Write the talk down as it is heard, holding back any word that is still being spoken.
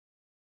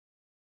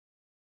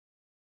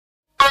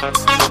Climbing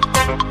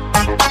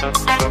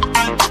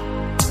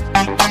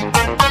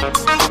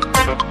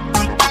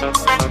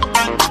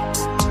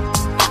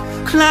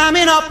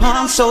up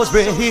on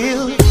Solsbury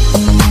Hill,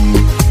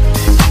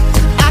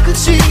 I could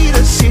see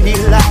the city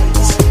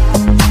lights.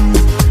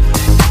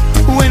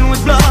 Wind was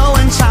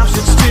blowing, time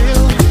stood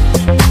still.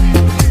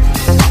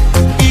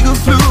 Eagle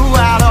flew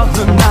out of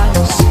the night.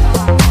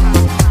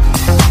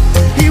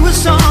 He was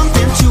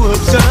something to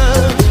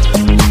observe.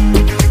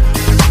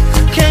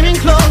 Came in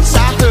close,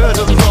 I heard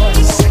a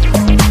voice,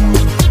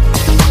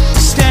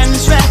 standing,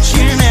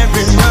 stretching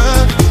every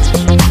nerve.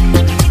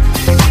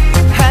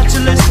 Had to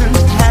listen,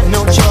 had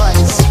no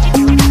choice.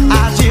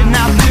 I did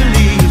not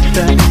believe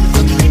the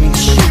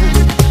information,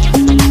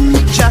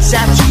 just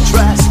had to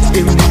trust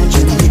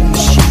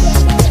imagination.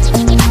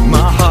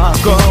 My heart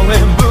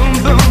going boom,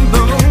 boom,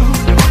 boom.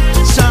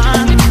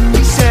 Son,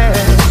 he said,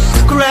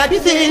 grab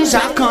your things,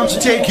 I've come to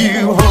take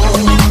you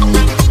home.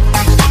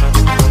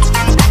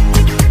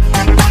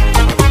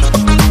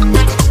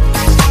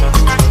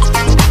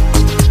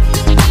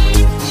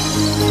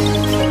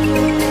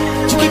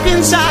 To keep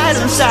in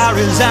silence, I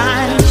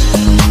resigned.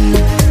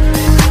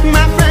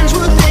 My friends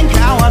would think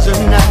I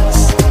wasn't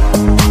nice,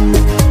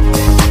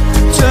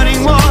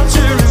 turning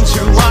water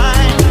into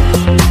wine.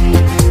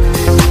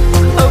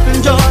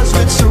 Open doors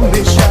would soon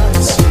be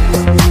shut,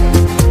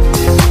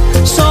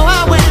 so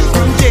I went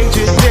from day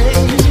to day,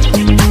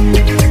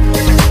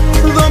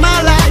 though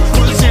my life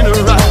was in a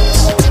rut,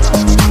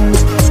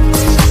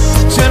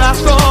 till I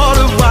thought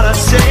of what I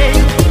say,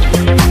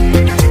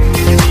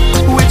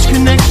 which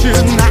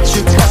connection I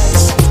should cut.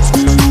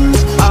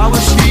 I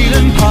was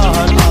feeling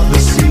part of the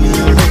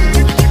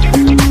scenery.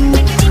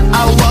 I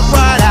walked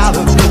right out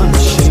of the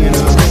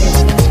machinery.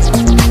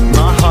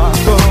 My heart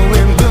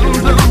going boom,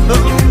 boom,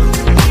 boom.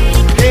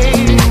 Hey,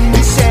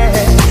 he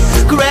said,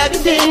 grab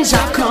your things,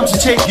 I've come to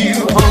take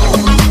you home.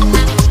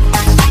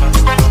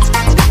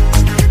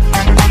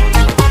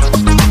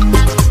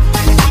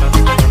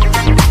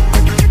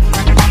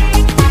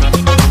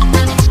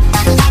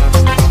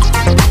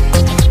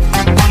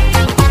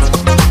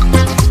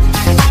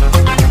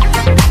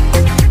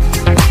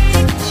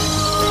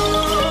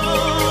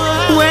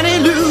 When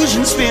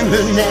illusions spin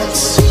the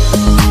nets,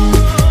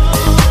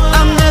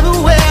 I'm never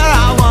where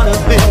I wanna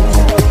be.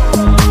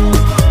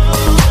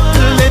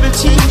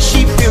 Liberty,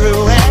 she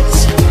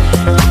pirouettes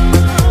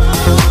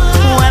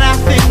when I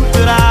think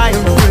that I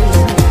am free.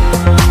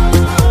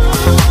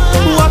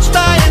 Watched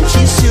by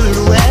empty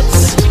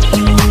silhouettes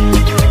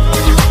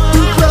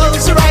who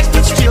close their eyes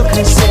but still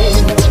can see.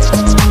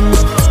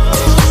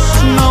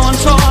 No one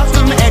taught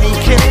them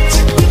etiquette.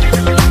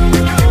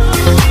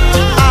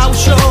 I will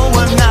show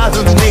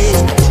another me.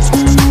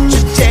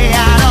 Today I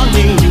don't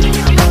need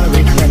a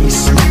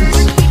replacement.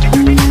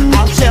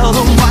 I'll tell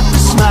them what the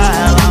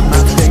smile on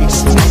my face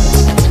means.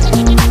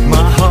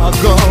 My heart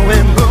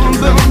going boom,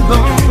 boom,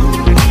 boom.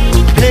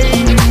 Hey,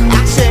 I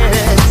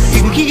said, you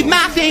can keep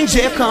my things,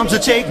 here comes to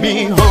take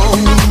me home.